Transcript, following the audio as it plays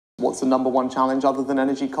What's the number one challenge other than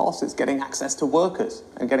energy costs? It's getting access to workers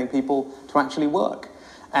and getting people to actually work.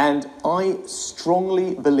 And I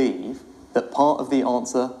strongly believe that part of the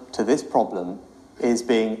answer to this problem is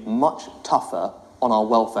being much tougher on our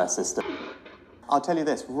welfare system. I'll tell you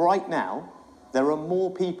this, right now, there are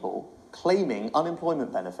more people claiming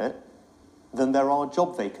unemployment benefit than there are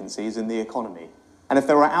job vacancies in the economy. And if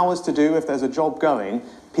there are hours to do, if there's a job going,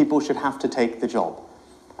 people should have to take the job,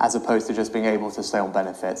 as opposed to just being able to stay on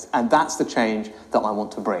benefits. And that's the change that I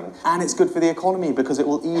want to bring. And it's good for the economy because it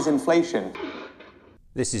will ease inflation.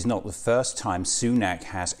 This is not the first time Sunak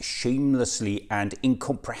has shamelessly and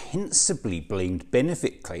incomprehensibly blamed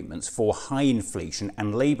benefit claimants for high inflation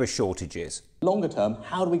and labour shortages. Longer term,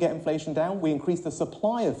 how do we get inflation down? We increase the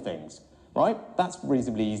supply of things, right? That's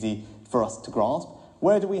reasonably easy for us to grasp.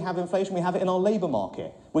 Where do we have inflation? We have it in our labour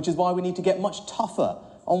market, which is why we need to get much tougher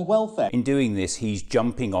on welfare. In doing this, he's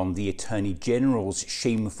jumping on the Attorney General's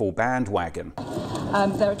shameful bandwagon.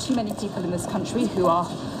 There are too many people in this country who are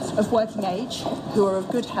of working age, who are of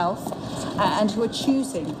good health, and who are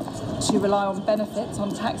choosing to rely on benefits,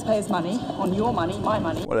 on taxpayers' money, on your money, my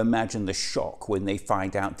money. Well, imagine the shock when they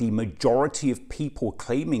find out the majority of people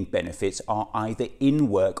claiming benefits are either in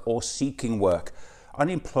work or seeking work.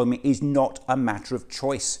 Unemployment is not a matter of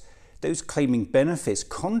choice. Those claiming benefits,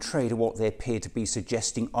 contrary to what they appear to be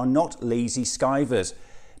suggesting, are not lazy skivers.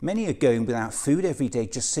 Many are going without food every day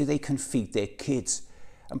just so they can feed their kids.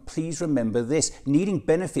 And please remember this, needing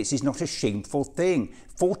benefits is not a shameful thing.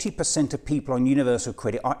 40% of people on universal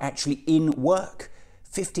credit are actually in work.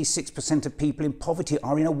 56% of people in poverty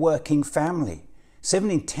are in a working family. 7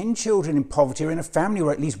 in 10 children in poverty are in a family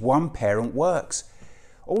where at least one parent works.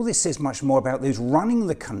 All this says much more about those running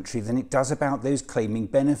the country than it does about those claiming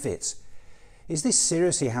benefits. Is this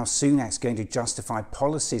seriously how Sunak's going to justify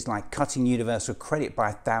policies like cutting universal credit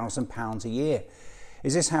by £1,000 a year?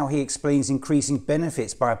 Is this how he explains increasing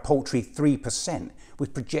benefits by a paltry 3%,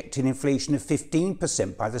 with projected inflation of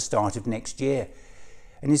 15% by the start of next year?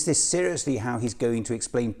 And is this seriously how he's going to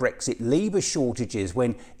explain Brexit labour shortages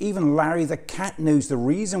when even Larry the cat knows the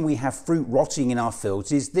reason we have fruit rotting in our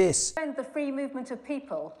fields is this? The free movement of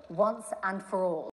people once and for all.